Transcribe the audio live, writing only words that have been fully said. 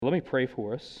let me pray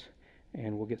for us,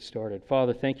 and we'll get started.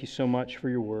 Father, thank you so much for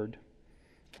your word.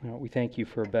 We thank you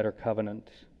for a better covenant.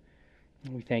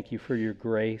 We thank you for your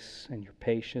grace and your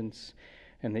patience,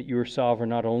 and that you are sovereign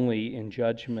not only in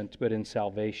judgment but in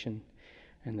salvation,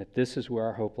 and that this is where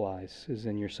our hope lies, is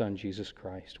in your Son, Jesus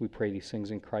Christ. We pray these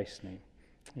things in Christ's name.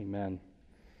 Amen.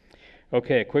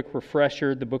 Okay, a quick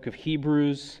refresher. The book of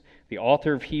Hebrews, the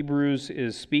author of Hebrews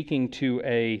is speaking to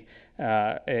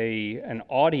an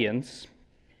audience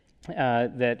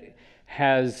that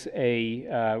has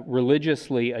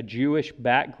religiously a Jewish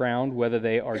background, whether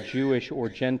they are Jewish or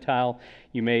Gentile.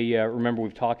 You may remember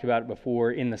we've talked about it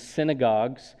before. In the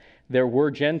synagogues, there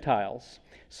were Gentiles,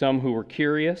 some who were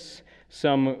curious,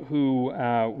 some who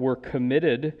were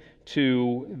committed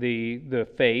to the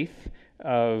faith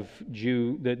of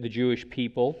the Jewish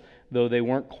people, though they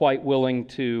weren't quite willing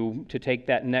to take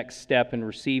that next step and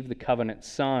receive the covenant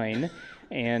sign.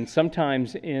 And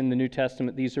sometimes in the New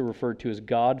Testament, these are referred to as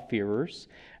God-fearers.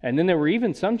 And then there were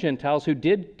even some Gentiles who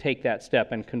did take that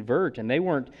step and convert, and they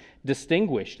weren't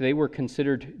distinguished. They were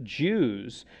considered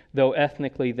Jews, though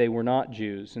ethnically they were not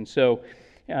Jews. And so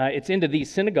it's into these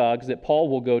synagogues that Paul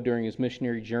will go during his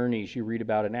missionary journeys you read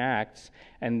about in Acts.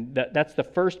 And that's the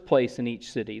first place in each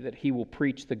city that he will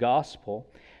preach the gospel.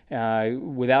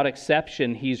 Without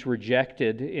exception, he's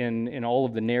rejected in all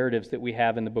of the narratives that we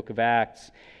have in the book of Acts.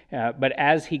 But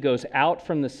as he goes out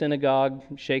from the synagogue,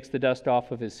 shakes the dust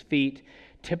off of his feet,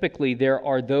 typically there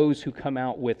are those who come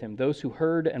out with him, those who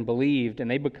heard and believed, and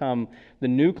they become the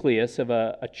nucleus of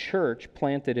a church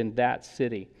planted in that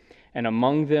city. And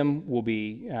among them will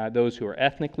be those who are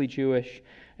ethnically Jewish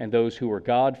and those who are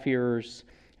God-fearers.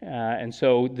 And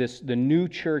so the new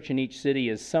church in each city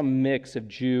is some mix of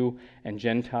Jew and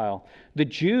Gentile. The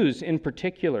Jews in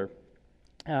particular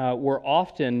were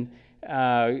often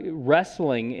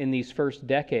wrestling in these first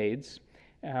decades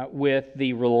with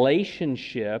the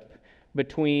relationship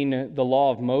between the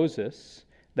law of Moses,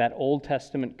 that Old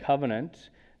Testament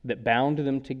covenant that bound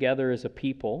them together as a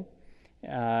people.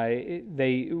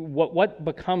 What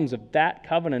becomes of that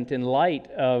covenant in light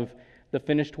of the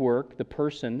finished work, the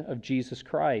person of Jesus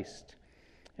Christ?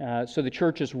 So the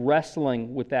church is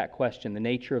wrestling with that question, the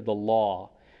nature of the law.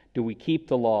 Do we keep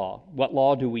the law? What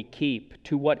law do we keep?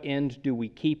 To what end do we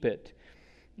keep it?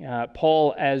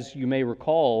 Paul, as you may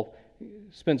recall,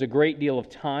 spends a great deal of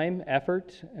time,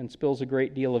 effort, and spills a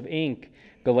great deal of ink.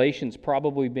 Galatians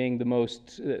probably being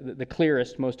the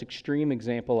clearest, most extreme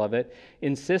example of it,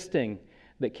 insisting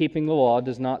that keeping the law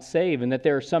does not save, and that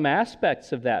there are some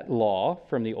aspects of that law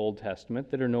from the Old Testament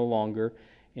that are no longer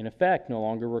in effect, no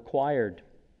longer required.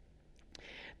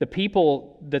 The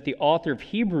people that the author of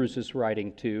Hebrews is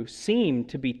writing to seem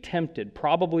to be tempted,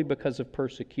 probably because of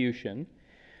persecution,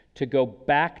 to go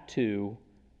back to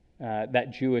that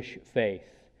Jewish faith,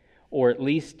 or at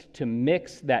least to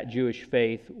mix that Jewish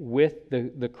faith with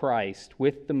the Christ,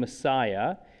 with the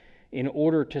Messiah, in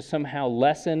order to somehow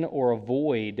lessen or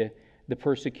avoid the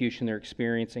persecution they're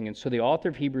experiencing. And so the author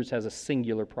of Hebrews has a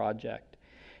singular project.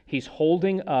 He's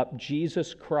holding up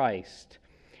Jesus Christ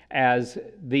as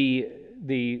the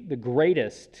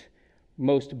greatest,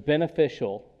 most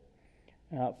beneficial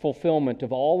fulfillment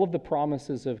of all of the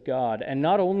promises of God. And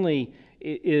not only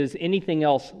is anything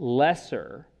else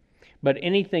lesser, but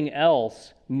anything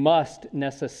else must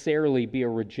necessarily be a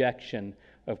rejection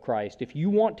of Christ. If you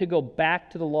want to go back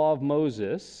to the law of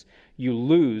Moses, you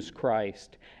lose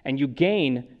Christ. And you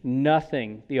gain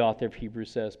nothing, the author of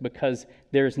Hebrews says, because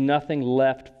there's nothing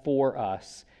left for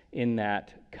us in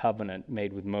that covenant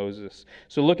made with Moses.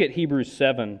 So look at Hebrews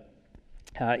 7.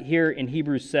 Here in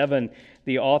Hebrews 7,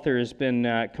 the author has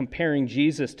been comparing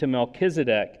Jesus to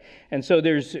Melchizedek. And so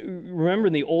remember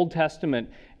in the Old Testament,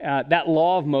 that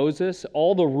law of Moses,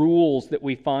 all the rules that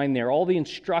we find there, all the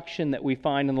instruction that we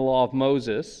find in the law of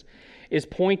Moses is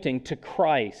pointing to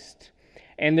Christ.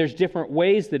 And there's different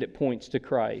ways that it points to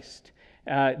Christ.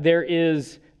 There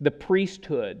is the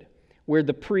priesthood, where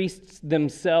the priests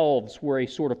themselves were a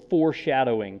sort of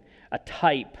foreshadowing, a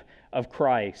type of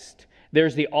Christ.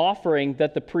 There's the offering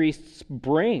that the priests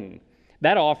bring.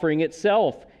 That offering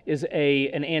itself is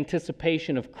an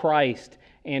anticipation of Christ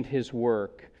and His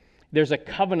work. There's a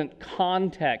covenant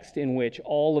context in which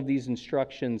all of these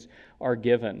instructions are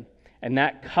given. And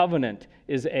that covenant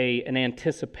is an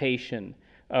anticipation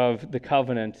of the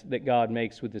covenant that God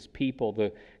makes with His people.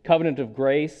 The covenant of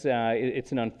grace,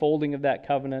 it's an unfolding of that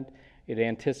covenant. It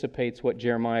anticipates what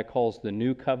Jeremiah calls the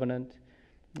new covenant.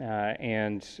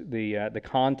 And the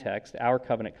context, our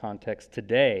covenant context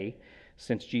today,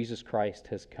 since Jesus Christ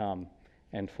has come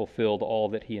and fulfilled all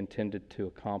that He intended to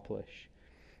accomplish.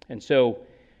 And so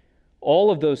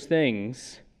all of those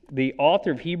things the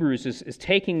author of Hebrews is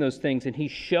taking those things and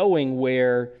he's showing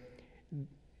where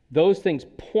those things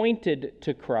pointed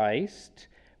to Christ,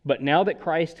 but now that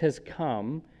Christ has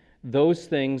come, those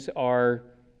things are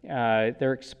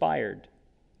they're expired.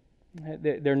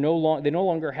 They no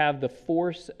longer have the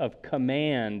force of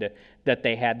command that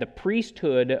they had. The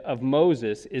priesthood of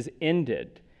Moses is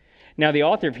ended. Now, the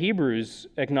author of Hebrews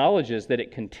acknowledges that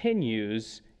it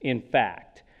continues in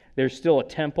fact. There's still a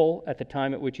temple at the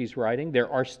time at which he's writing. There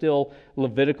are still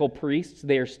Levitical priests.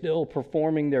 They are still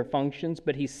performing their functions,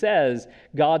 but he says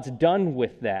God's done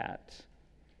with that.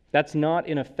 That's not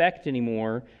in effect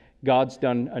anymore. God's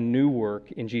done a new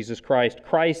work in Jesus Christ.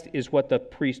 Christ is what the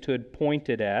priesthood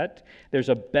pointed at. There's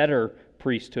a better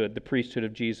priesthood, the priesthood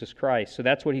of Jesus Christ. So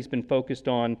that's what he's been focused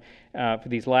on for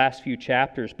these last few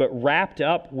chapters. But wrapped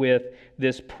up with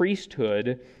this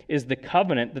priesthood is the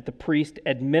covenant that the priest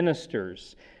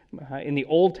administers. In the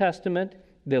Old Testament,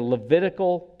 the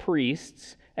Levitical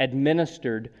priests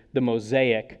administered the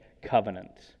Mosaic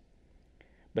covenant.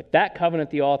 But that covenant,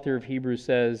 the author of Hebrews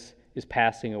says, is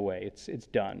passing away. It's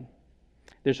done.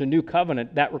 There's a new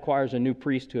covenant that requires a new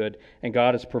priesthood, and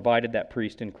God has provided that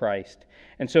priest in Christ.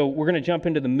 And so we're going to jump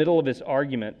into the middle of his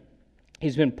argument.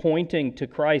 He's been pointing to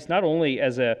Christ not only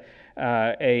as a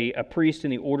priest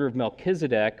in the order of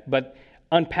Melchizedek, but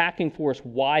unpacking for us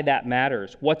why that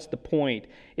matters. What's the point?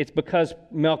 It's because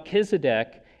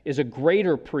Melchizedek is a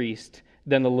greater priest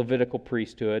than the Levitical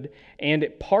priesthood, and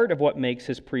part of what makes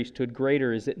his priesthood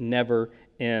greater is it never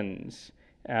ends.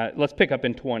 Let's pick up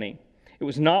in 20. It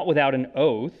was not without an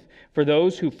oath, for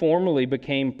those who formerly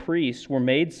became priests were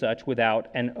made such without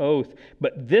an oath.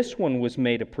 But this one was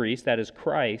made a priest, that is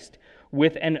Christ,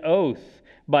 with an oath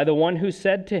by the one who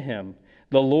said to him,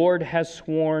 "The Lord has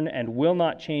sworn and will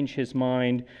not change his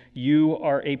mind. You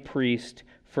are a priest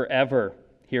forever."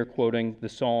 Here quoting the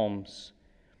Psalms.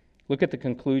 Look at the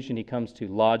conclusion he comes to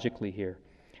logically here.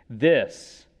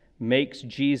 This makes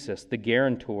Jesus the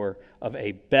guarantor of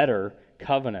a better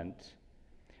covenant.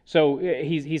 So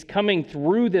he's coming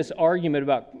through this argument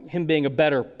about him being a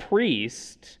better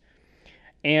priest,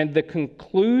 and the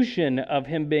conclusion of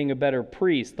him being a better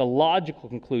priest, the logical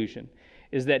conclusion,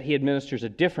 is that he administers a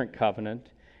different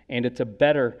covenant, and it's a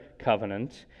better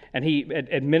covenant. And he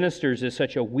administers is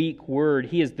such a weak word.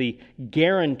 He is the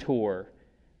guarantor,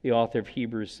 the author of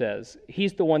Hebrews says.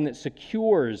 He's the one that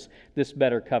secures this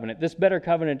better covenant. This better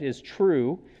covenant is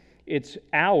true. It's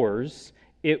ours.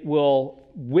 It will,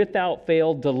 without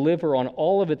fail, deliver on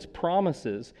all of its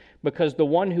promises because the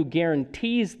one who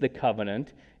guarantees the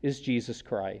covenant is Jesus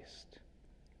Christ.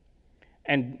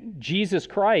 And Jesus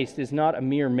Christ is not a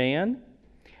mere man.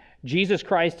 Jesus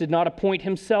Christ did not appoint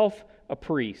himself a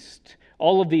priest.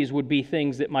 All of these would be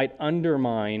things that might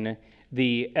undermine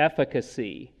the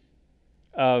efficacy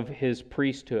of his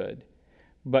priesthood.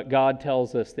 But God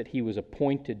tells us that he was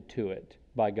appointed to it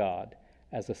by God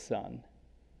as a son.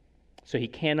 So he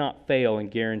cannot fail in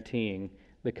guaranteeing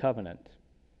the covenant.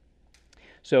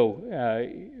 So,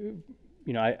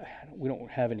 we don't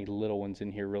have any little ones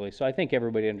in here really. So I think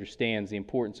everybody understands the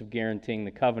importance of guaranteeing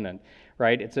the covenant,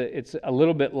 right? It's a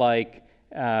little bit like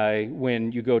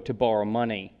when you go to borrow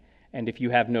money, and if you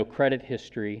have no credit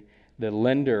history, the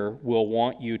lender will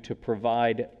want you to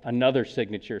provide another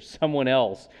signature, someone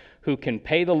else who can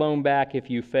pay the loan back if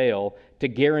you fail, to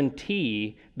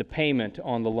guarantee the payment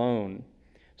on the loan.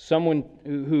 Someone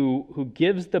who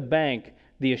gives the bank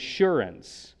the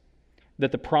assurance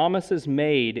that the promises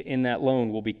made in that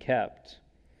loan will be kept.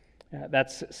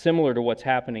 That's similar to what's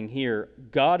happening here.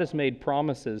 God has made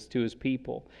promises to his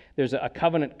people. There's a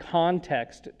covenant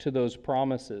context to those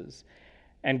promises.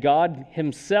 And God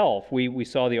himself, we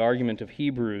saw the argument of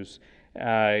Hebrews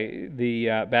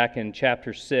back in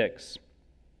chapter 6,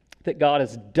 that God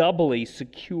has doubly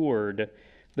secured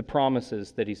the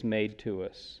promises that he's made to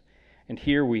us. And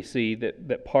here we see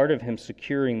that part of him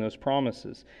securing those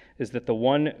promises is that the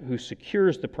one who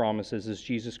secures the promises is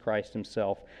Jesus Christ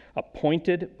himself,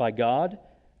 appointed by God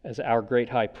as our great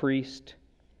high priest,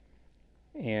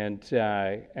 and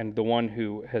the one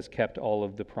who has kept all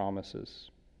of the promises.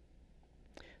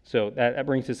 So that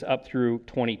brings us up through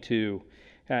 22.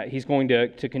 He's going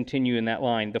to continue in that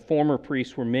line. The former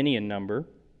priests were many in number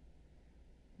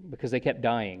because they kept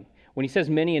dying. When he says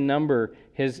many in number,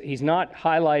 he's not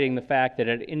highlighting the fact that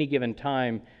at any given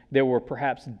time there were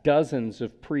perhaps dozens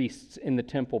of priests in the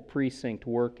temple precinct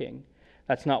working.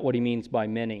 That's not what he means by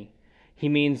many. He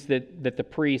means that the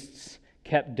priests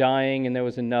kept dying and there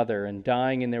was another, and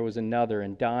dying and there was another,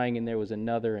 and dying and there was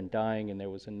another, and dying and there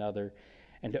was another.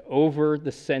 And over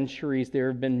the centuries there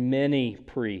have been many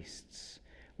priests.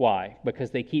 Why?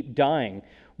 Because they keep dying.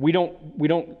 We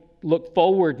don't look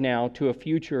forward now to a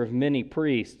future of many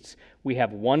priests. We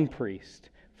have one priest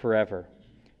forever,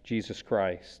 Jesus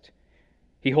Christ.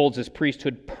 He holds his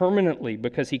priesthood permanently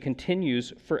because he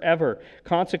continues forever.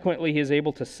 Consequently, he is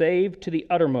able to save to the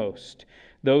uttermost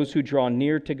those who draw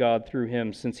near to God through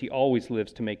him, since he always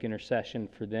lives to make intercession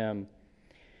for them.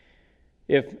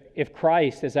 If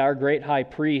Christ, as our great high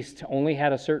priest, only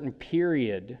had a certain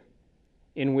period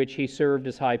in which he served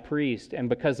as high priest, and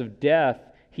because of death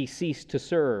he ceased to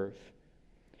serve,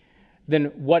 then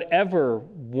whatever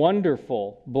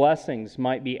wonderful blessings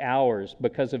might be ours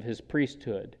because of his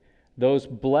priesthood, those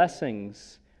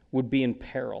blessings would be in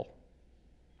peril,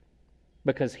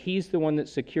 because he's the one that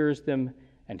secures them,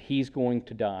 and he's going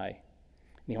to die.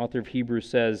 The author of Hebrews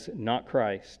says, not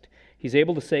Christ. He's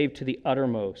able to save to the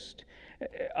uttermost.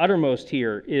 Uttermost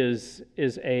here is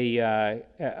a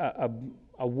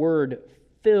word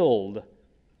filled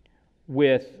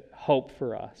with hope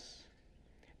for us.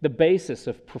 The basis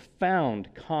of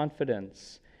profound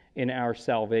confidence in our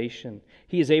salvation.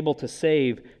 He is able to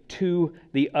save to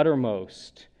the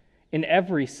uttermost in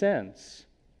every sense.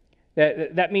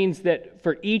 That means that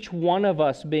for each one of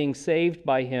us being saved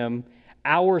by him,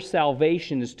 our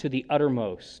salvation is to the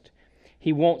uttermost.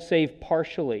 He won't save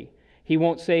partially. He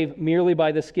won't save merely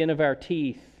by the skin of our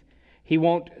teeth. He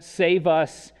won't save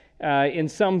us in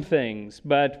some things,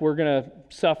 but we're going to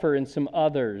suffer in some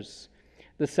others.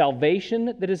 The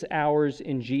salvation that is ours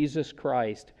in Jesus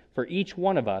Christ for each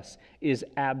one of us is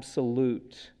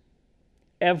absolute.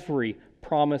 Every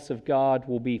promise of God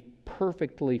will be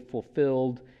perfectly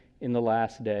fulfilled in the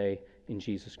last day in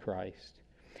Jesus Christ.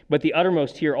 But the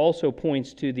uttermost here also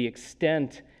points to the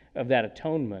extent of that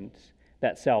atonement,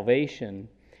 that salvation,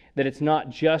 that it's not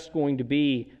just going to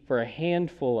be for a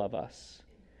handful of us,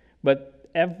 but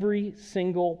every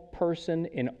single person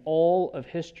in all of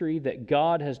history that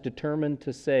God has determined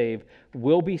to save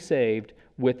will be saved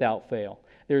without fail.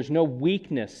 There's no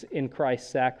weakness in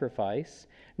Christ's sacrifice,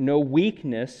 no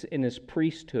weakness in his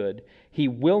priesthood. He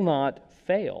will not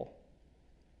fail.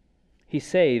 He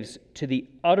saves to the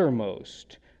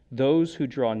uttermost those who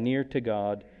draw near to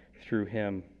God through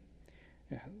him.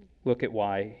 Look at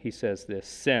why he says this.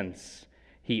 Since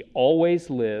he always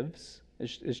lives,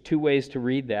 there's two ways to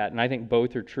read that, and I think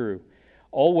both are true.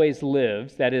 Always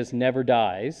lives, that is, never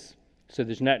dies. So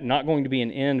there's not going to be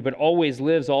an end, but always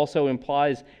lives also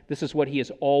implies this is what he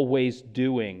is always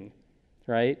doing,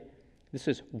 right? This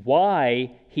is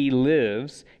why he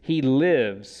lives. He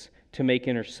lives to make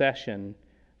intercession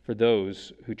for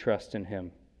those who trust in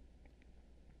him.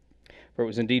 For it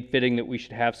was indeed fitting that we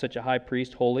should have such a high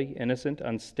priest, holy, innocent,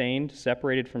 unstained,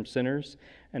 separated from sinners,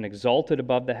 and exalted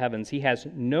above the heavens. He has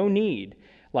no need,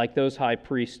 like those high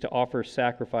priests, to offer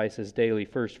sacrifices daily,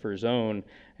 first for his own,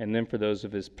 and then for those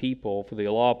of his people. For the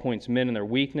law appoints men in their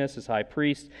weakness as high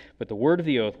priests, but the word of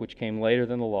the oath, which came later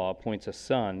than the law, appoints a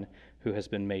son who has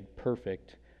been made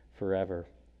perfect forever.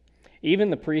 Even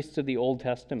the priests of the Old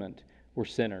Testament were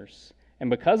sinners. And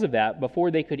because of that,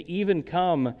 before they could even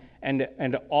come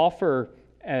and offer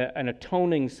an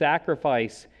atoning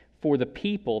sacrifice for the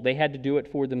people, they had to do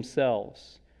it for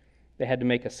themselves. They had to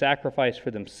make a sacrifice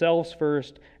for themselves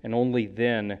first, and only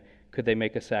then could they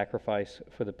make a sacrifice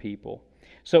for the people.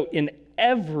 So in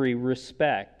every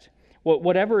respect,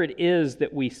 whatever it is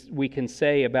that we can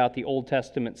say about the Old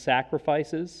Testament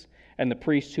sacrifices and the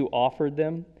priests who offered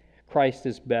them, Christ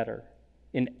is better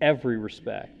in every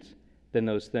respect than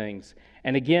those things.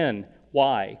 And again,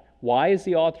 why? Why is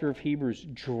the author of Hebrews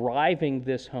driving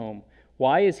this home?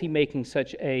 Why is he making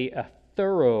such a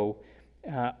thorough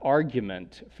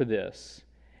argument for this?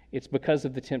 It's because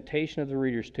of the temptation of the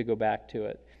readers to go back to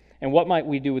it. And what might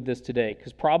we do with this today?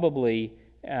 Because probably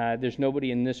there's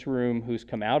nobody in this room who's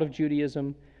come out of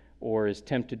Judaism or is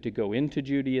tempted to go into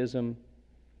Judaism.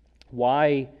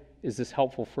 Why is this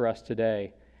helpful for us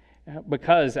today?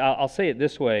 Because I'll say it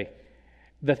this way.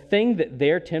 The thing that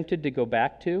they're tempted to go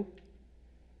back to,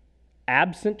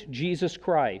 absent Jesus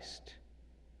Christ,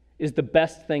 is the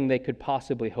best thing they could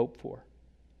possibly hope for.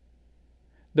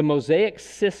 The Mosaic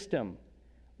system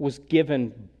was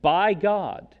given by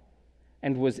God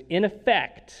and was in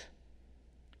effect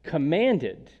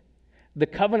commanded, the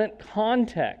covenant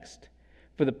context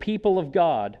for the people of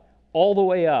God all the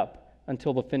way up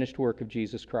until the finished work of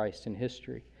Jesus Christ in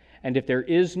history. And if there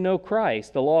is no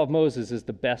Christ, the law of Moses is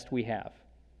the best we have.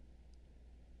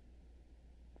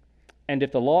 And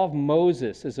if the law of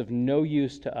Moses is of no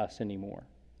use to us anymore,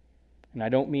 and I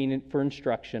don't mean it for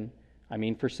instruction, I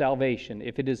mean for salvation,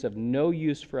 if it is of no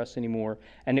use for us anymore,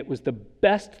 and it was the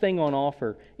best thing on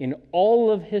offer in all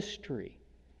of history,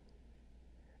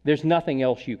 there's nothing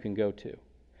else you can go to.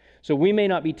 So we may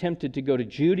not be tempted to go to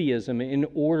Judaism in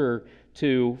order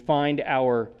to find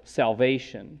our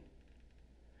salvation,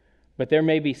 but there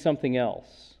may be something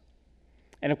else.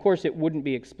 And of course, it wouldn't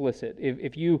be explicit.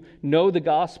 If you know the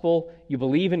gospel, you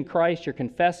believe in Christ, you're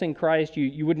confessing Christ,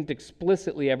 you wouldn't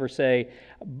explicitly ever say,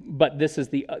 but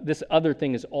this other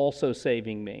thing is also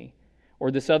saving me,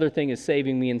 or this other thing is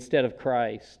saving me instead of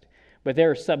Christ. But there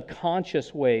are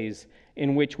subconscious ways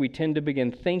in which we tend to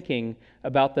begin thinking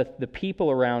about the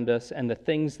people around us and the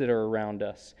things that are around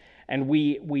us. And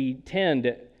we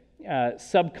tend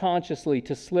subconsciously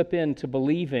to slip into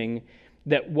believing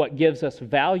that what gives us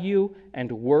value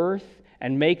and worth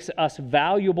and makes us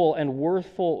valuable and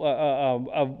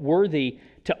worthy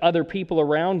to other people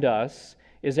around us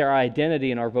is our identity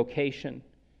and our vocation.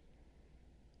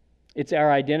 It's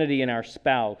our identity in our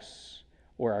spouse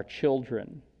or our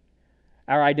children,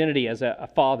 our identity as a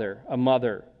father, a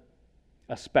mother,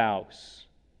 a spouse.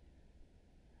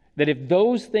 That if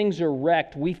those things are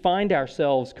wrecked, we find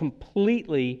ourselves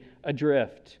completely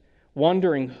adrift,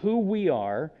 wondering who we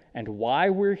are and why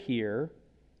we're here.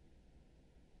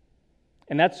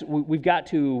 And we've got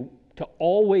to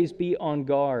always be on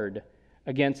guard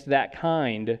against that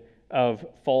kind of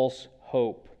false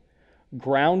hope,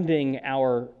 grounding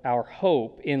our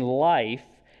hope in life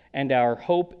and our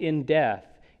hope in death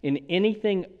in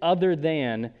anything other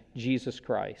than Jesus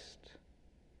Christ.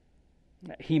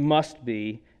 He must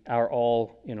be our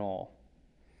all in all.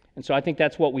 And so I think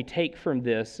that's what we take from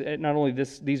this, not only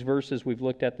these verses we've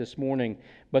looked at this morning,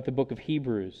 but the book of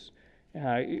Hebrews.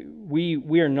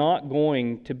 We are not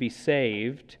going to be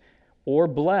saved or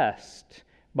blessed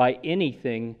by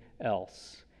anything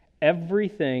else.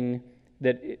 Everything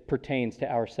that pertains to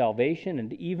our salvation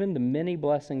and even the many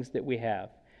blessings that we have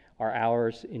are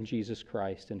ours in Jesus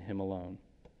Christ and Him alone.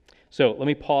 So let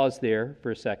me pause there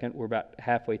for a second. We're about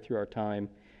halfway through our time.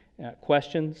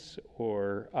 Questions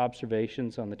or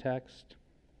observations on the text?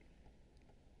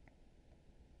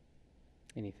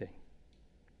 Anything?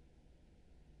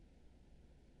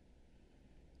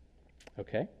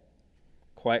 Okay.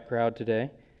 Quiet crowd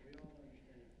today.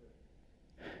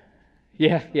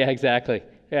 Yeah, exactly.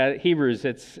 Hebrews,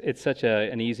 it's such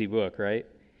an easy book, right?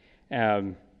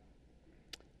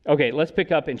 Okay, let's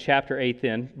pick up in chapter 8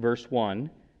 then, verse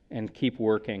 1, and keep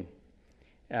working.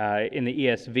 In the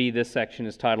ESV, this section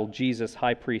is titled, Jesus,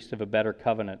 High Priest of a Better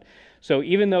Covenant. So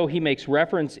even though he makes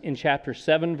reference in chapter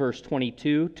 7, verse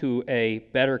 22 to a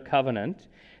better covenant,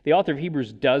 the author of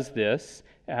Hebrews does this.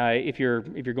 If you're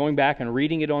going back and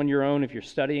reading it on your own, if you're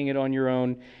studying it on your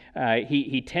own,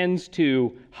 he tends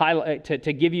to highlight,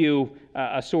 to give you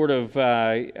a sort of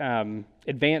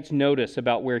advance notice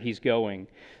about where he's going.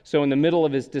 So in the middle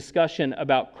of his discussion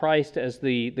about Christ as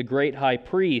the great high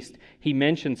priest, he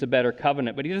mentions a better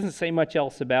covenant, but he doesn't say much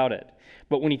else about it.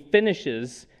 But when he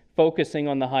finishes focusing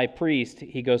on the high priest,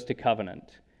 he goes to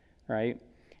covenant, right?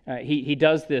 He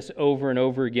does this over and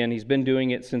over again. He's been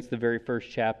doing it since the very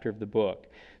first chapter of the book.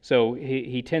 So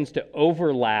he tends to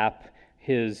overlap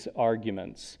his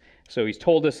arguments. So he's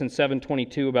told us in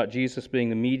 7:22 about Jesus being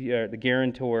the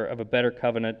guarantor of a better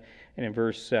covenant, and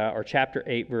in chapter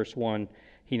 8, verse 1,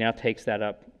 he now takes that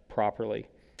up properly.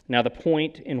 Now the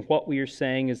point in what we are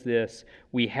saying is this: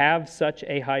 we have such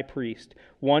a high priest,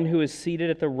 one who is seated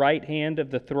at the right hand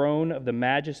of the throne of the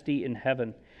majesty in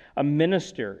heaven, a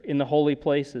minister in the holy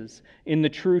places, in the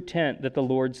true tent that the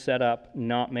Lord set up,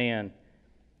 not man.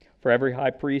 For every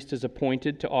high priest is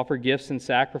appointed to offer gifts and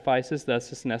sacrifices,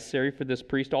 thus it's necessary for this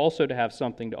priest also to have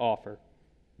something to offer.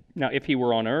 Now, if he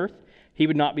were on earth, he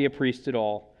would not be a priest at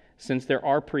all, since there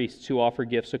are priests who offer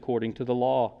gifts according to the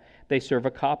law. They serve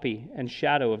a copy and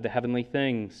shadow of the heavenly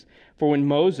things. For when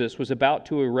Moses was about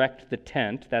to erect the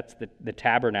tent, that's the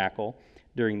tabernacle,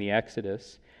 during the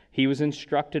Exodus, he was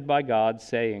instructed by God,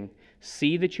 saying,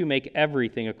 "See that you make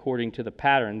everything according to the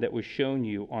pattern that was shown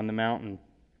you on the mountain."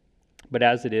 But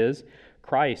as it is,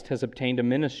 Christ has obtained a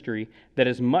ministry that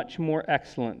is much more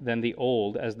excellent than the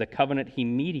old, as the covenant he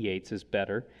mediates is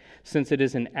better, since it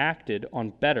is enacted on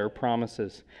better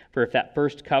promises. For if that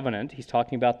first covenant, he's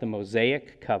talking about the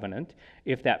Mosaic covenant,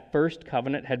 if that first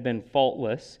covenant had been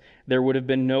faultless, there would have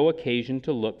been no occasion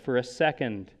to look for a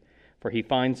second. For he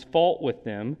finds fault with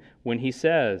them when he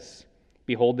says,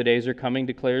 "Behold, the days are coming,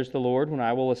 declares the Lord, when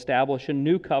I will establish a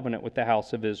new covenant with the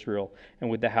house of Israel and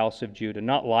with the house of Judah,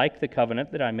 not like the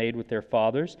covenant that I made with their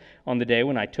fathers on the day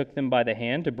when I took them by the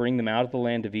hand to bring them out of the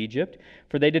land of Egypt.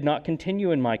 For they did not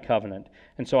continue in my covenant,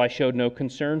 and so I showed no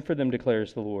concern for them,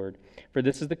 declares the Lord. For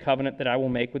this is the covenant that I will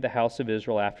make with the house of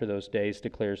Israel after those days,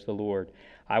 declares the Lord.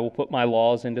 I will put my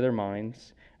laws into their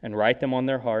minds and write them on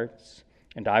their hearts,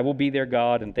 And I will be their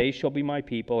God, and they shall be my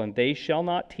people, and they shall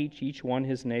not teach each one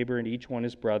his neighbor and each one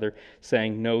his brother,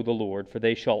 saying, Know the Lord, for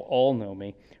they shall all know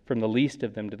me, from the least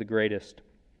of them to the greatest.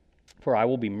 For I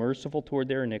will be merciful toward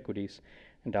their iniquities,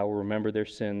 and I will remember their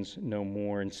sins no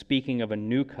more. And speaking of a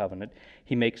new covenant,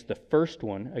 he makes the first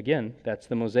one, again, that's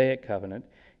the Mosaic covenant,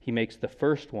 he makes the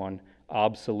first one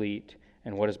obsolete,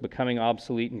 and what is becoming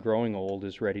obsolete and growing old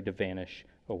is ready to vanish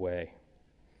away.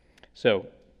 So,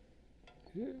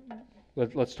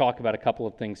 let's talk about a couple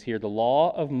of things here. The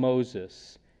law of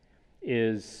Moses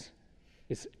is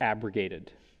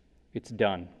abrogated. It's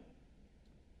done.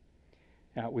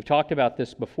 We've talked about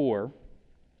this before,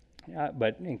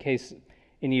 but in case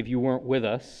any of you weren't with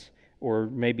us, or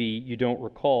maybe you don't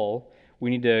recall, we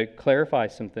need to clarify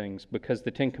some things, because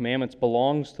the Ten Commandments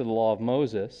belongs to the law of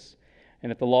Moses,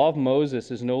 and if the law of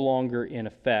Moses is no longer in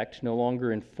effect, no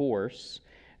longer in force,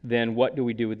 then what do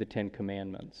we do with the Ten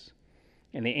Commandments?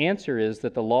 And the answer is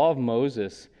that the law of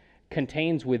Moses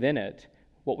contains within it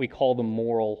what we call the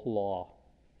moral law.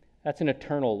 That's an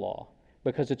eternal law,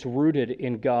 because it's rooted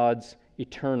in God's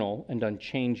eternal and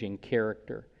unchanging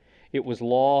character. It was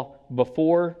law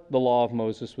before the law of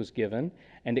Moses was given,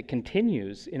 and it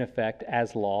continues, in effect,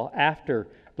 as law after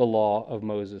the law of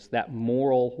Moses. That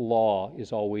moral law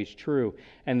is always true.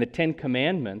 And the Ten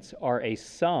Commandments are a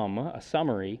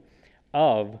summary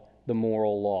of the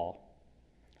moral law.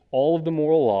 All of the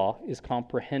moral law is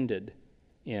comprehended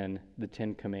in the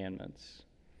Ten Commandments.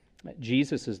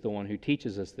 Jesus is the one who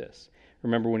teaches us this.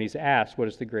 Remember when he's asked, what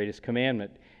is the greatest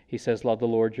commandment? He says, love the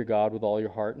Lord your God with all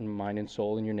your heart and mind and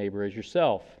soul, and your neighbor as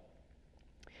yourself.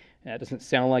 That doesn't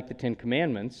sound like the Ten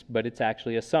Commandments, but it's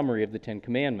actually a summary of the Ten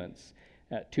Commandments.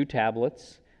 2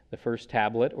 tablets, the first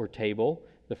tablet or table,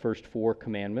 the first 4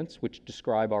 commandments, which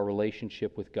describe our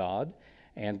relationship with God,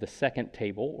 and the second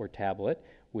table or tablet,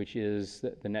 which is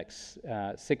the next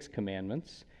 6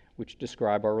 commandments, which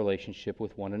describe our relationship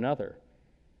with one another.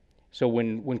 So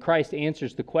when Christ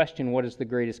answers the question, what is the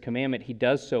greatest commandment, he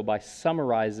does so by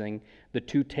summarizing the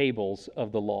 2 tables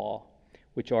of the law,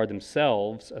 which are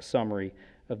themselves a summary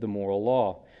of the moral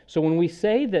law. So when we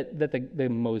say that the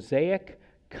Mosaic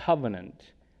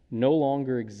covenant no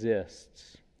longer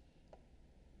exists,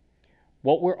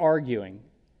 what we're arguing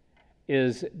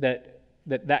is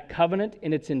that covenant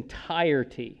in its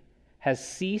entirety has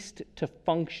ceased to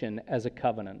function as a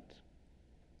covenant.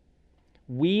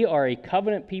 We are a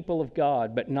covenant people of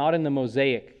God, but not in the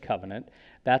Mosaic covenant.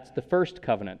 That's the first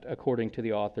covenant, according to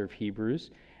the author of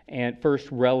Hebrews, and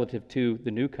first relative to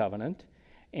the new covenant.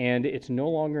 And it's no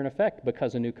longer in effect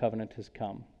because a new covenant has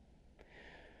come.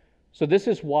 So this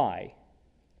is why,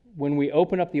 when we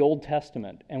open up the Old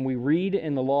Testament and we read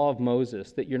in the law of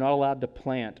Moses that you're not allowed to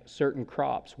plant certain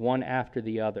crops one after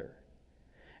the other,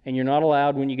 and you're not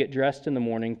allowed, when you get dressed in the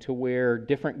morning, to wear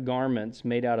different garments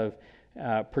made out of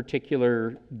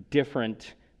particular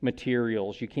different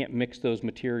materials. You can't mix those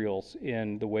materials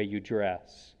in the way you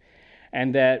dress.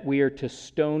 And that we are to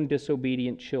stone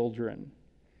disobedient children.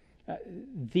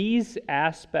 These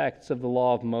aspects of the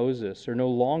law of Moses are no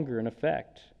longer in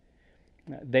effect.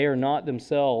 They are not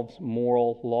themselves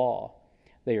moral law.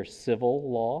 They are civil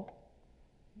law.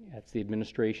 That's the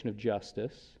administration of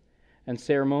justice. And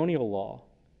ceremonial law,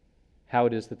 how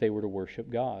it is that they were to worship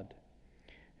God.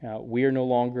 We are no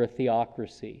longer a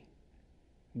theocracy.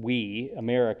 We,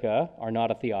 America, are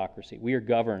not a theocracy. We are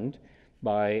governed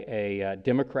by a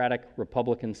democratic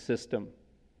Republican system.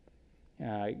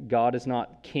 God is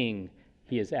not king.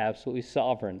 He is absolutely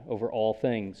sovereign over all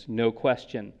things, no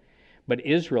question. But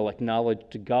Israel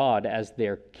acknowledged God as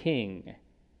their king.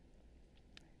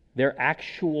 Their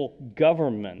actual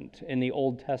government in the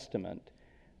Old Testament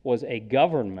was a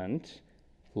government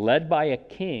led by a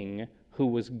king who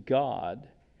was God.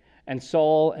 And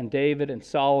Saul and David and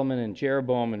Solomon and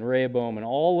Jeroboam and Rehoboam and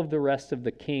all of the rest of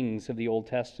the kings of the Old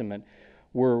Testament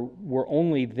were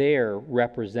only there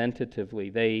representatively.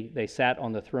 They sat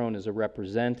on the throne as a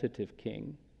representative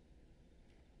king.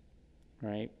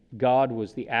 Right? God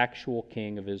was the actual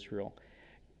king of Israel.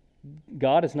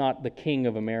 God is not the king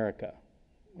of America.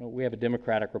 We have a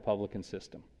democratic Republican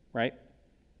system, right?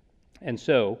 And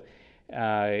so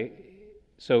the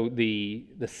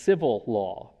civil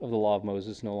law of the law of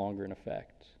Moses is no longer in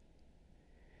effect.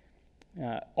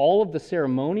 All of the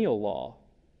ceremonial law,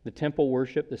 the temple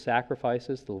worship, the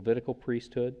sacrifices, the Levitical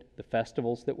priesthood, the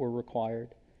festivals that were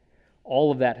required,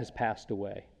 all of that has passed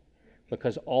away.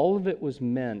 Because all of it was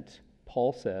meant,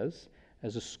 Paul says,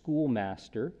 as a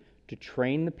schoolmaster to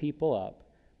train the people up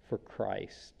for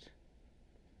Christ.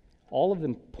 All of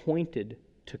them pointed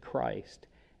to Christ,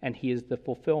 and he is the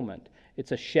fulfillment.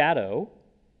 It's a shadow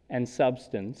and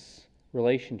substance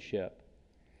relationship.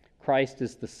 Christ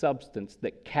is the substance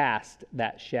that cast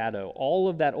that shadow. All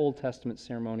of that Old Testament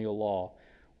ceremonial law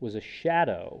was a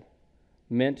shadow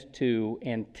meant to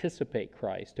anticipate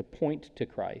Christ, to point to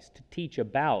Christ, to teach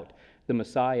about the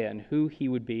Messiah and who he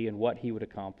would be and what he would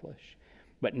accomplish.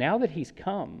 But now that he's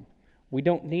come, we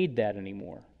don't need that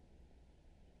anymore.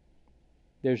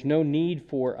 There's no need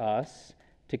for us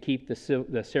to keep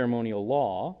the ceremonial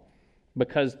law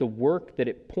because the work that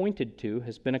it pointed to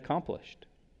has been accomplished.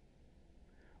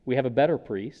 We have a better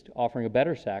priest offering a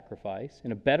better sacrifice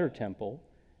in a better temple,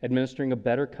 administering a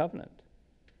better covenant.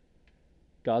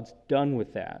 God's done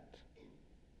with that.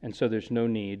 And so there's no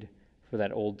need for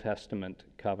that Old Testament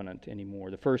covenant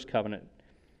anymore. The first covenant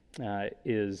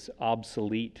is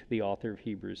obsolete, the author of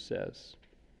Hebrews says.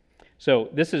 So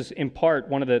this is in part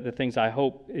one of the things I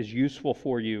hope is useful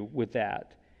for you with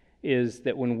that, is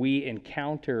that when we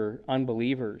encounter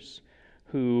unbelievers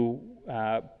who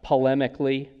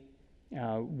polemically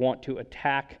want to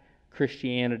attack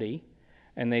Christianity,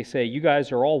 and they say, you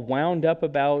guys are all wound up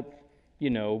about,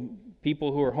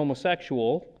 people who are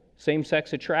homosexual,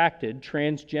 same-sex attracted,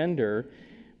 transgender,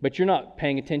 but you're not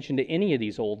paying attention to any of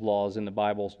these old laws in the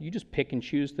Bible. You just pick and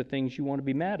choose the things you want to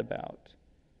be mad about.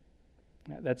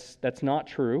 That's not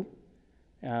true.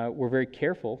 We're very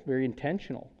careful, very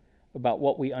intentional about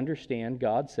what we understand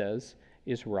God says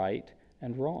is right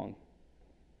and wrong,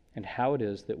 and how it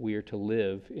is that we are to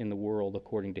live in the world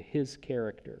according to his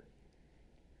character.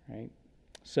 Right?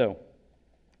 So,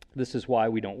 this is why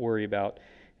we don't worry about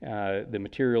the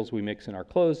materials we mix in our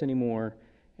clothes anymore,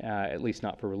 at least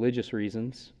not for religious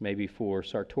reasons, maybe for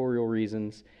sartorial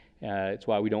reasons. It's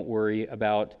why we don't worry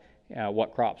about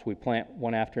what crops we plant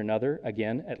one after another,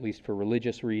 again, at least for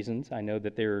religious reasons. I know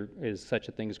that there is such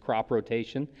a thing as crop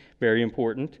rotation, very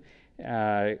important.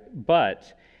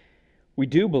 But we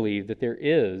do believe that there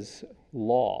is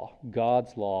law,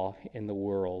 God's law in the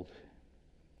world.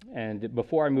 And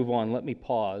before I move on, let me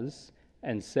pause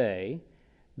and say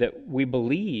that we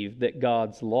believe that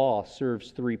God's law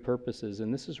serves three purposes,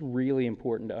 and this is really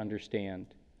important to understand.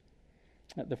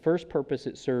 The first purpose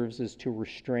it serves is to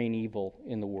restrain evil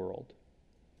in the world.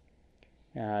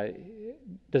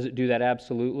 Does it do that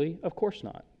absolutely? Of course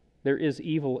not. There is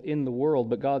evil in the world,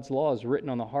 but God's law is written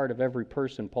on the heart of every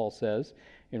person, Paul says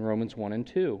in Romans 1 and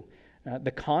 2.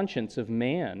 The conscience of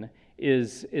man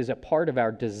is a part of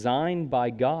our design by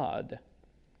God,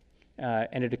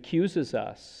 and it accuses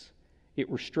us. It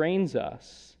restrains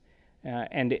us.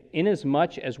 And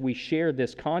inasmuch as we share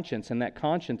this conscience, and that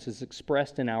conscience is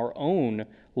expressed in our own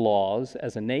laws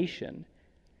as a nation,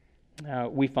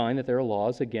 we find that there are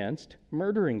laws against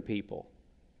murdering people.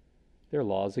 There are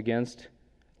laws against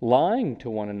lying to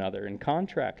one another in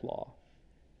contract law.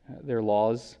 There are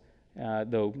laws,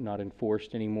 though not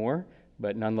enforced anymore,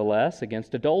 but nonetheless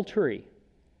against adultery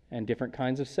and different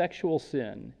kinds of sexual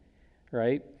sin,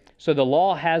 right? So the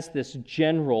law has this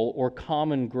general or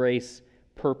common grace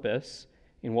purpose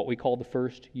in what we call the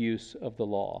first use of the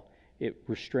law. It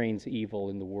restrains evil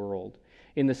in the world.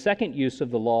 In the second use of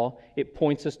the law, it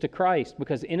points us to Christ,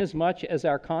 because inasmuch as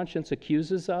our conscience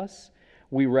accuses us,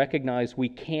 we recognize we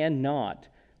cannot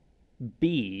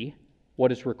be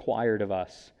what is required of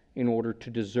us in order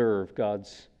to deserve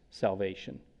God's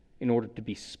salvation, in order to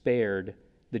be spared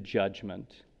the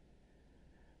judgment.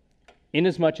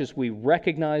 Inasmuch as we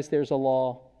recognize there's a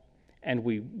law and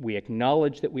we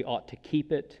acknowledge that we ought to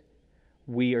keep it,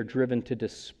 we are driven to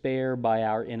despair by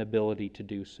our inability to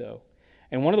do so.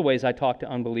 And one of the ways I talk to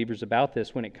unbelievers about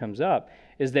this when it comes up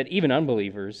is that even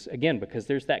unbelievers, again, because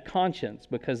there's that conscience,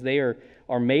 because they are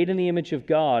made in the image of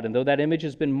God, and though that image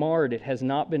has been marred, it has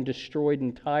not been destroyed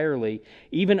entirely,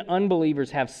 even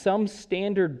unbelievers have some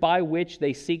standard by which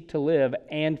they seek to live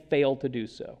and fail to do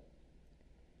so.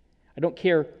 I don't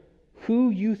care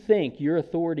who you think your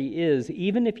authority is,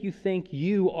 even if you think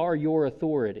you are your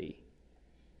authority.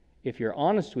 If you're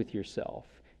honest with yourself,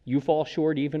 you fall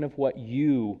short even of what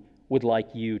you would like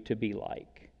you to be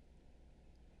like.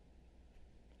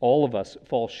 All of us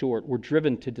fall short. We're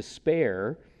driven to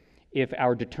despair if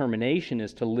our determination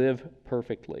is to live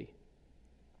perfectly.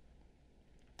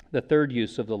 The third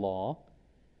use of the law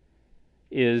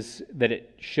is that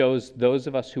it shows those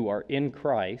of us who are in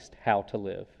Christ how to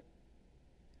live.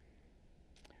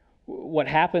 What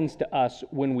happens to us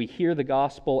when we hear the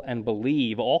gospel and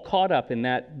believe, all caught up in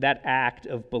that act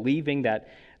of believing,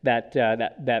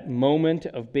 that moment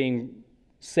of being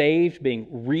saved,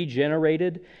 being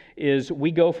regenerated, is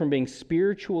we go from being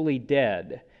spiritually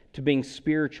dead to being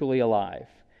spiritually alive.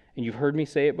 And you've heard me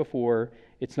say it before,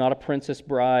 it's not a Princess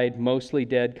Bride, mostly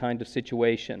dead kind of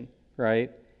situation,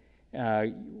 right?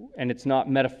 And it's not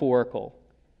metaphorical.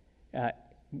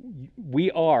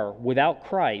 We are, without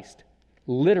Christ,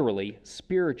 literally,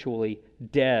 spiritually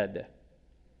dead.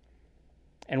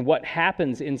 And what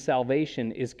happens in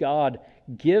salvation is God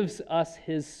gives us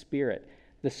His Spirit.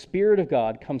 The Spirit of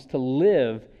God comes to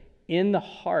live in the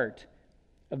heart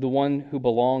of the one who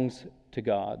belongs to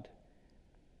God.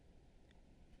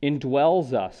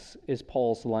 Indwells us is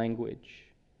Paul's language.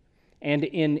 And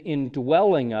in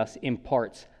indwelling us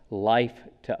imparts life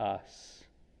to us.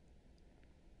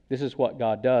 This is what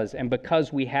God does. And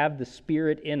because we have the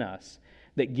Spirit in us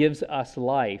that gives us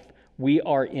life, we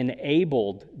are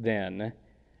enabled then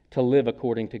to live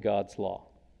according to God's law.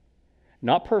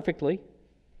 Not perfectly,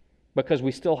 because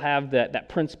we still have that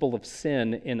principle of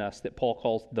sin in us that Paul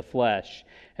calls the flesh.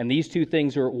 And these two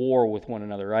things are at war with one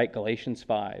another, right? Galatians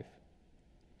 5.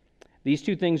 These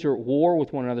two things are at war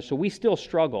with one another, so we still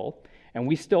struggle and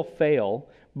we still fail,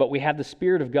 but we have the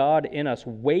Spirit of God in us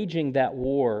waging that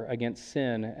war against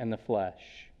sin and the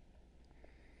flesh.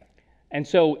 And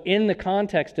so in the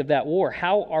context of that war,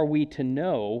 how are we to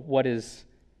know what is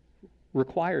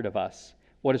required of us,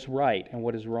 what is right and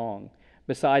what is wrong,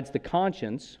 besides the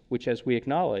conscience, which, as we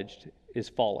acknowledged, is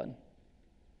fallen?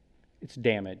 It's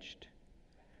damaged.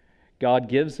 God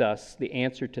gives us the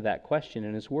answer to that question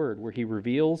in His Word, where He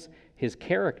reveals His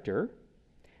character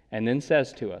and then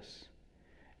says to us,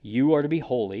 you are to be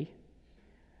holy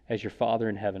as your Father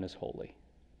in heaven is holy.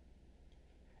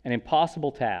 An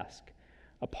impossible task,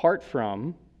 apart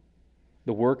from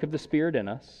the work of the Spirit in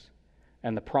us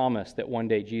and the promise that one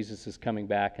day Jesus is coming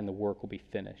back and the work will be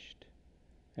finished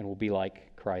and will be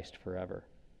like Christ forever.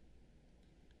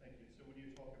 Thank you. So when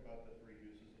you talk about the three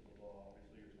uses of the law,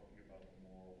 obviously you're talking about the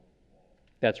moral law.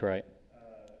 That's right.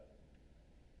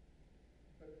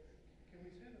 But can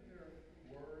we say that there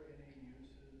were any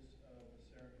uses of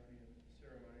the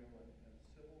ceremonial and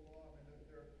civil law? I mean,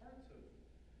 there are parts of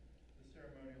the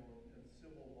ceremonial and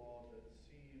civil law that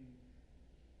seem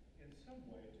in some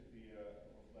way to be a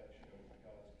reflection of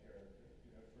God's character.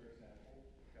 You know, for example,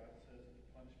 God says that the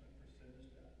punishment for sin is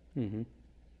death. Mm-hmm.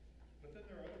 But then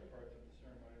there are other parts of the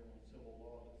ceremonial and civil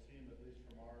law that seem, at least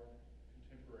from our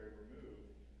contemporary remove,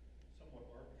 somewhat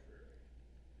arbitrary.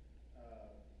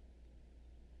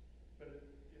 But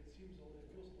it feels a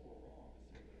little wrong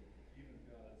to say that even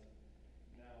God's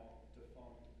now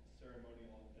defunct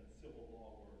ceremonial and civil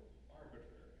law were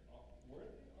arbitrary. Were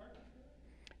they arbitrary?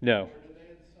 No. Or do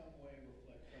they in some way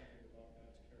reflect something about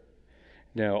God's character?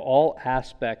 No, all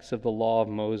aspects of the law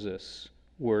of Moses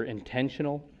were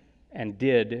intentional and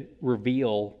did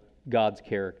reveal God's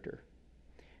character.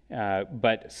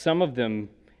 But some of them,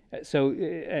 I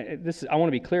want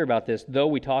to be clear about this. Though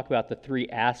we talk about the three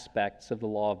aspects of the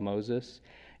law of Moses,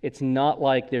 it's not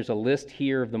like there's a list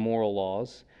here of the moral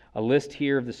laws, a list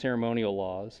here of the ceremonial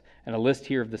laws, and a list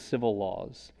here of the civil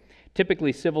laws.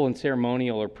 Typically, civil and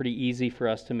ceremonial are pretty easy for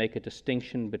us to make a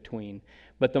distinction between.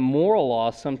 But the moral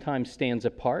law sometimes stands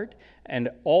apart and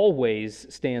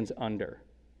always stands under.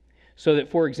 So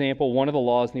that, for example, one of the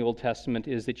laws in the Old Testament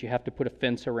is that you have to put a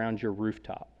fence around your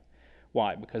rooftop.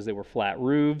 Why? Because they were flat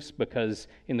roofs, because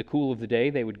in the cool of the day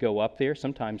they would go up there.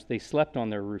 Sometimes they slept on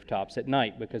their rooftops at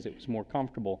night because it was more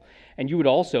comfortable. And you would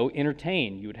also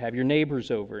entertain. You would have your neighbors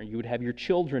over, and you would have your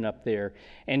children up there,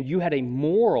 and you had a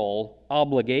moral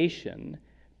obligation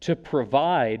to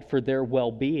provide for their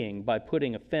well-being by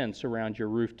putting a fence around your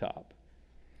rooftop.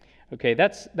 Okay,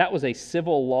 that was a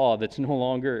civil law that's no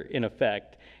longer in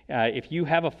effect. If you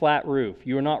have a flat roof,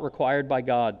 you are not required by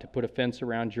God to put a fence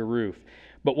around your roof.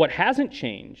 But what hasn't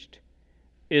changed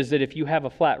is that if you have a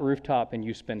flat rooftop and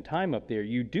you spend time up there,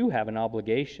 you do have an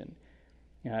obligation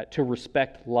to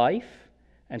respect life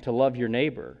and to love your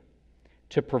neighbor,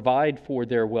 to provide for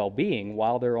their well-being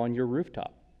while they're on your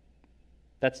rooftop.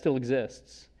 That still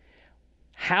exists.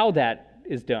 How that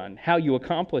is done, how you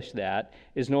accomplish that,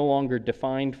 is no longer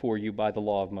defined for you by the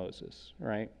law of Moses,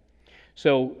 right?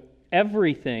 So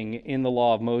everything in the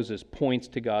law of Moses points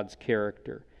to God's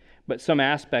character. But some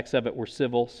aspects of it were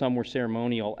civil, some were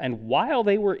ceremonial. And while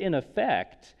they were in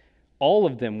effect, all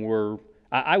of them were,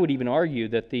 I would even argue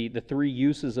that the three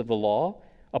uses of the law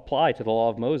apply to the law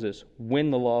of Moses when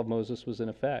the law of Moses was in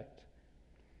effect.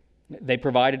 They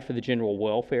provided for the general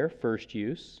welfare, first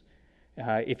use.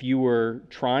 If you were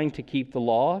trying to keep the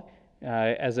law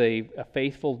as a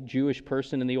faithful Jewish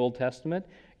person in the Old Testament,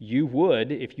 you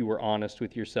would, if you were honest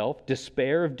with yourself,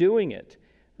 despair of doing it,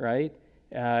 right?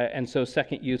 And so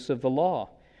second use of the law.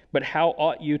 But how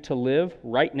ought you to live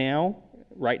right now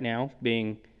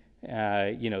being, the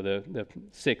 6th,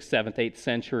 7th, 8th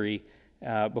century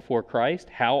before Christ,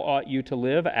 how ought you to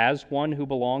live as one who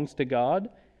belongs to God?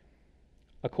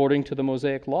 According to the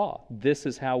Mosaic law. This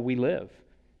is how we live,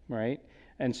 right?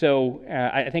 And so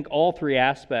I think all three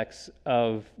aspects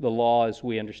of the law as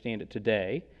we understand it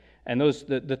today, and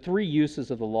the three uses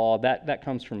of the law, that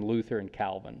comes from Luther and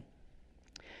Calvin.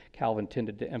 Calvin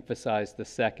tended to emphasize the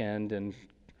second and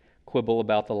quibble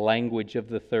about the language of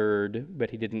the third,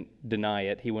 but he didn't deny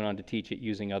it. He went on to teach it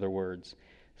using other words.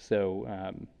 So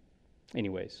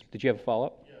anyways, did you have a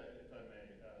follow-up? Yeah, if I may.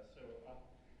 So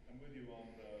I'm with you on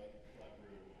the flat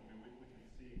roof. I mean, we can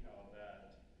see how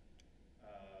that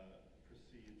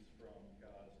proceeds from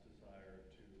God's desire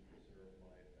to preserve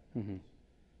life. Mm-hmm.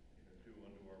 Do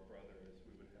unto our brother as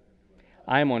we would have him do unto us.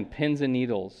 I am on pins and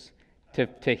needles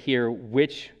to hear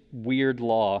which weird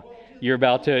law you're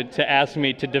about to ask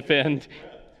me to defend.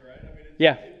 Right? I mean,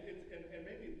 Yeah. And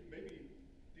maybe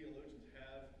theologians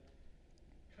have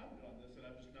commented on this, and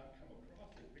I've just not come across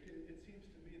it, because it seems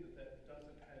to me that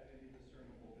doesn't have any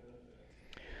discernible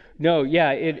benefit. No,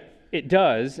 yeah, it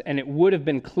does, and it would have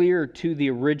been clear to the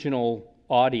original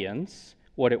audience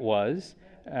what it was.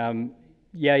 So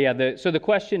the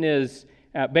question is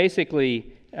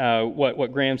basically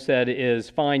what Graham said is,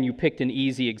 fine, you picked an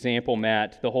easy example,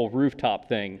 Matt, the whole rooftop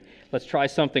thing. Let's try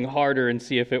something harder and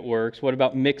see if it works. What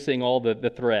about mixing all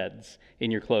the threads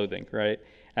in your clothing, right?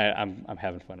 I'm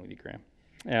having fun with you,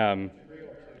 Graham.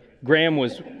 Graham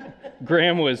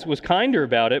was kinder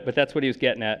about it, but that's what he was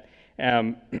getting at.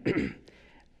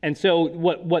 And so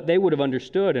what they would have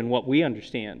understood and what we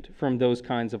understand from those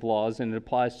kinds of laws, and it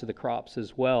applies to the crops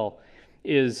as well,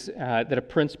 is that a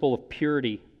principle of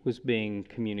purity was being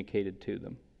communicated to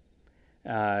them.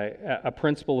 A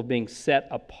principle of being set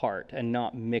apart and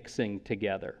not mixing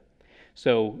together.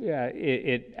 So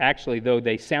it actually, though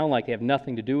they sound like they have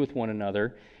nothing to do with one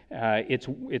another, it's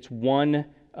one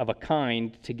of a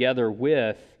kind together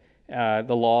with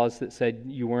the laws that said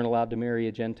you weren't allowed to marry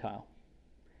a Gentile.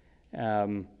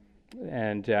 And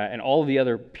all of the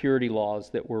other purity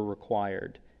laws that were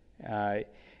required.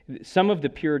 Some of the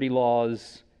purity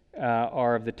laws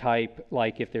are of the type,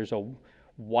 like if there's a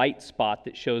white spot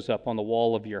that shows up on the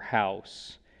wall of your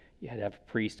house, you had to have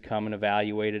a priest come and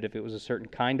evaluate it. If it was a certain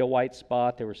kind of white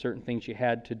spot, there were certain things you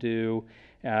had to do,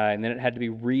 and then it had to be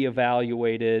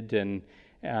reevaluated. And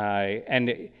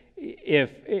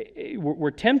if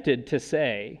we're tempted to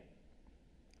say,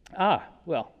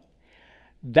 well,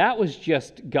 that was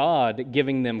just God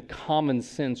giving them common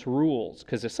sense rules,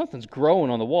 because if something's growing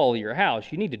on the wall of your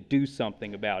house, you need to do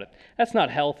something about it. That's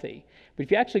not healthy. But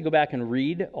if you actually go back and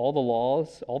read all the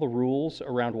laws, all the rules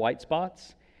around white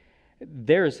spots,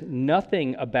 there's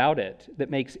nothing about it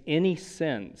that makes any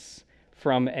sense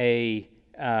from a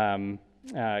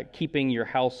keeping your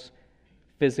house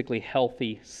physically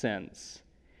healthy sense.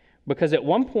 Because at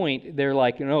one point, they're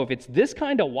like, if it's this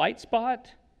kind of white spot,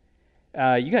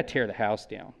 you got to tear the house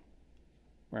down,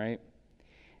 right?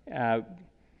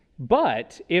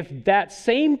 But if that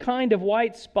same kind of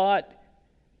white spot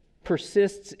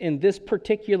persists in this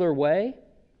particular way,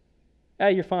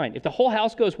 you're fine. If the whole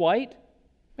house goes white,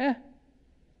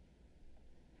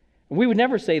 We would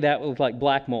never say that with like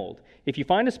black mold. If you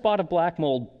find a spot of black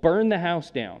mold, burn the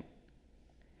house down.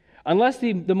 Unless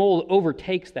the mold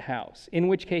overtakes the house, in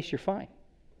which case you're fine.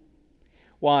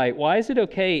 Why? Why is it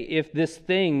okay if this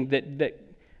thing that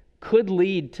could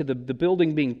lead to the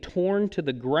building being torn to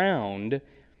the ground,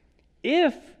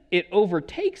 if it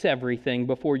overtakes everything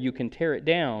before you can tear it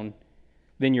down,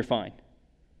 then you're fine?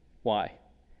 Why?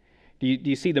 Do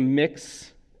you see the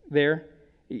mix there?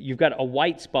 You've got a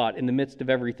white spot in the midst of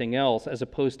everything else as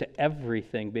opposed to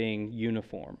everything being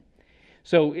uniform.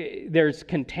 So there's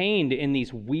contained in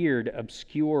these weird,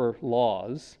 obscure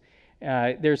laws,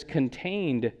 there's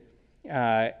contained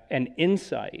an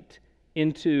insight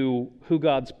into who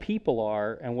God's people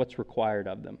are and what's required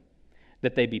of them.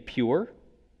 That they be pure,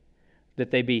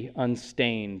 that they be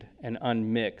unstained and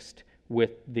unmixed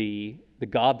with the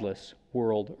godless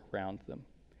world around them.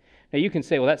 Now you can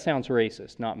say, well, that sounds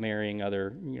racist, not marrying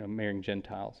marrying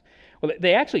Gentiles. Well,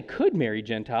 they actually could marry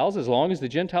Gentiles as long as the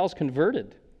Gentiles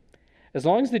converted. As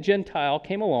long as the Gentile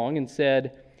came along and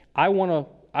said, I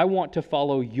want to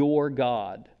follow your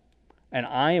God, and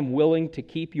I am willing to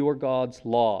keep your God's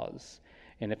laws.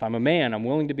 And if I'm a man, I'm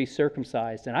willing to be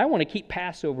circumcised, and I want to keep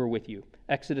Passover with you.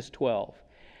 Exodus 12.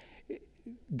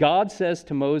 God says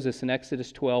to Moses in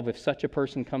Exodus 12, if such a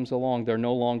person comes along, they're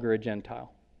no longer a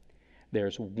Gentile.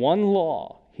 There's one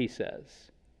law, he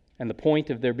says, and the point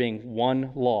of there being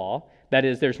one law, that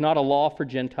is, there's not a law for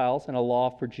Gentiles and a law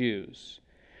for Jews.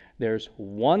 There's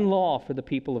one law for the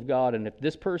people of God, and if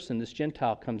this person, this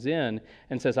Gentile, comes in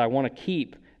and says, I want to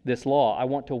keep this law, I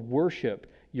want to worship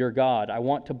your God, I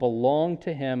want to belong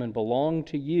to him and belong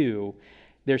to you,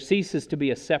 there ceases to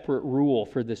be a separate rule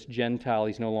for this Gentile.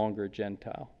 He's no longer a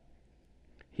Gentile.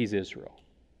 he's Israel,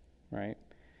 right?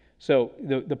 So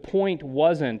the point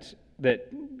wasn't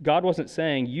that God wasn't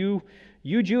saying, you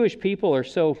Jewish people are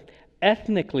so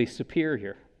ethnically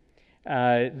superior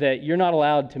that you're not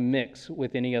allowed to mix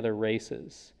with any other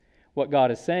races. What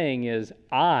God is saying is,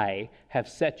 I have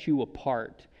set you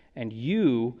apart, and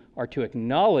you are to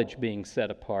acknowledge being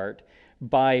set apart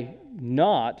by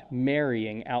not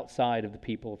marrying outside of the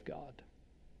people of God.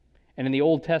 And in the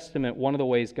Old Testament, one of the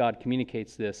ways God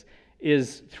communicates this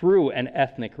is through an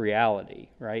ethnic reality,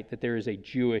 right? That there is a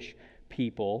Jewish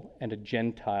people and a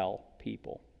Gentile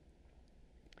people.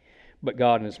 But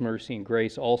God in His mercy and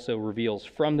grace also reveals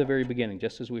from the very beginning,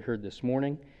 just as we heard this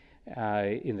morning,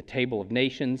 in the Table of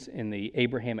Nations, in the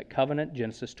Abrahamic Covenant,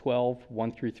 Genesis 12,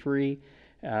 1 through 3,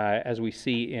 as we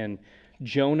see in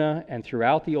Jonah and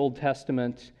throughout the Old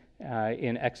Testament,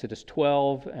 in Exodus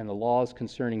 12 and the laws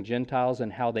concerning Gentiles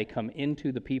and how they come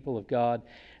into the people of God,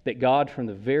 that God from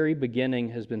the very beginning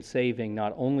has been saving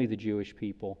not only the Jewish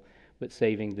people, but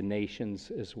saving the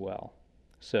nations as well.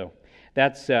 So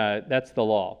that's the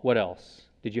law. What else?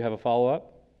 Did you have a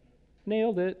follow-up?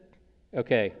 Nailed it.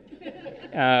 Okay.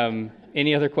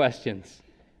 Any other questions?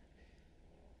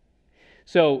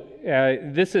 So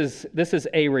this is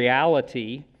a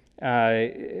reality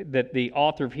that the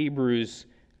author of Hebrews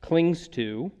clings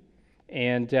to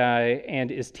and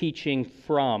is teaching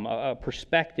from, a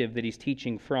perspective that he's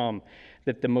teaching from,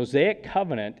 that the Mosaic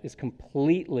covenant is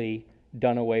completely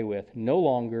done away with, no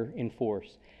longer in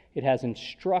force. It has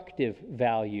instructive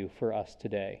value for us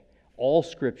today. All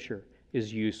Scripture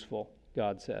is useful,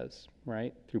 God says,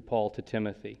 right? Through Paul to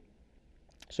Timothy.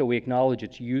 So we acknowledge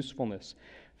its usefulness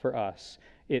for us.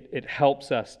 It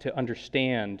helps us to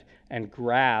understand and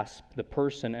grasp the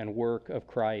person and work of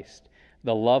Christ,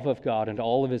 the love of God and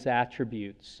all of His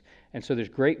attributes. And so there's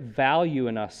great value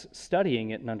in us studying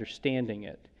it and understanding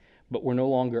it, but we're no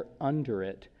longer under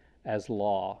it as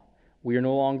law. We are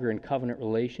no longer in covenant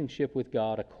relationship with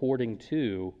God according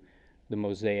to the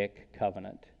Mosaic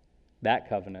covenant. That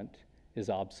covenant is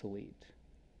obsolete.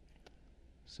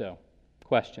 So,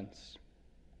 questions?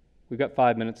 We've got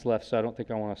 5 minutes left, so I don't think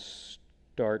I want to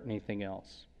start anything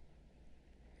else.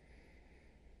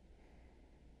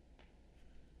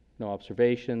 No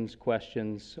observations,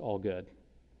 questions, all good.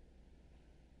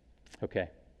 Okay,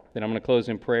 then I'm going to close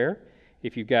in prayer.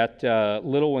 If you've got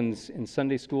little ones in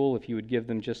Sunday school, if you would give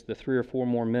them just the 3 or 4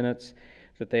 more minutes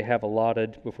that they have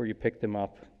allotted before you pick them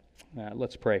up.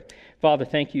 Let's pray. Father,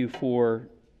 thank you for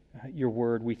your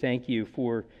word. We thank you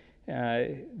for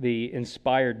the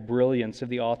inspired brilliance of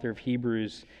the author of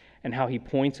Hebrews and how he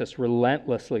points us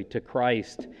relentlessly to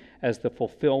Christ as the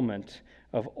fulfillment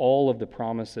of all of the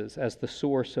promises, as the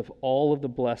source of all of the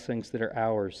blessings that are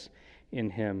ours in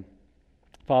him.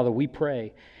 Father, we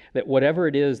pray that whatever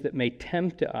it is that may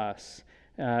tempt us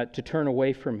to turn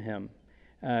away from him,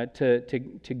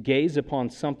 to gaze upon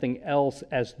something else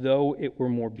as though it were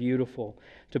more beautiful,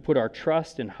 to put our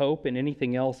trust and hope in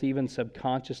anything else, even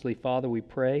subconsciously, Father, we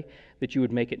pray that you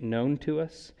would make it known to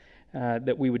us,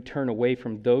 that we would turn away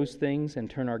from those things and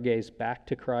turn our gaze back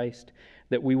to Christ,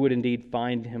 that we would indeed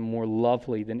find him more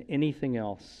lovely than anything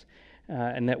else,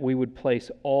 and that we would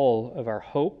place all of our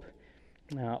hope,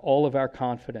 all of our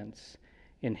confidence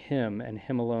in him and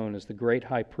him alone as the great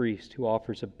high priest who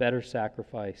offers a better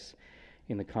sacrifice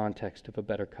in the context of a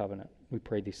better covenant. We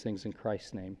pray these things in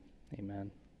Christ's name.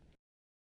 Amen.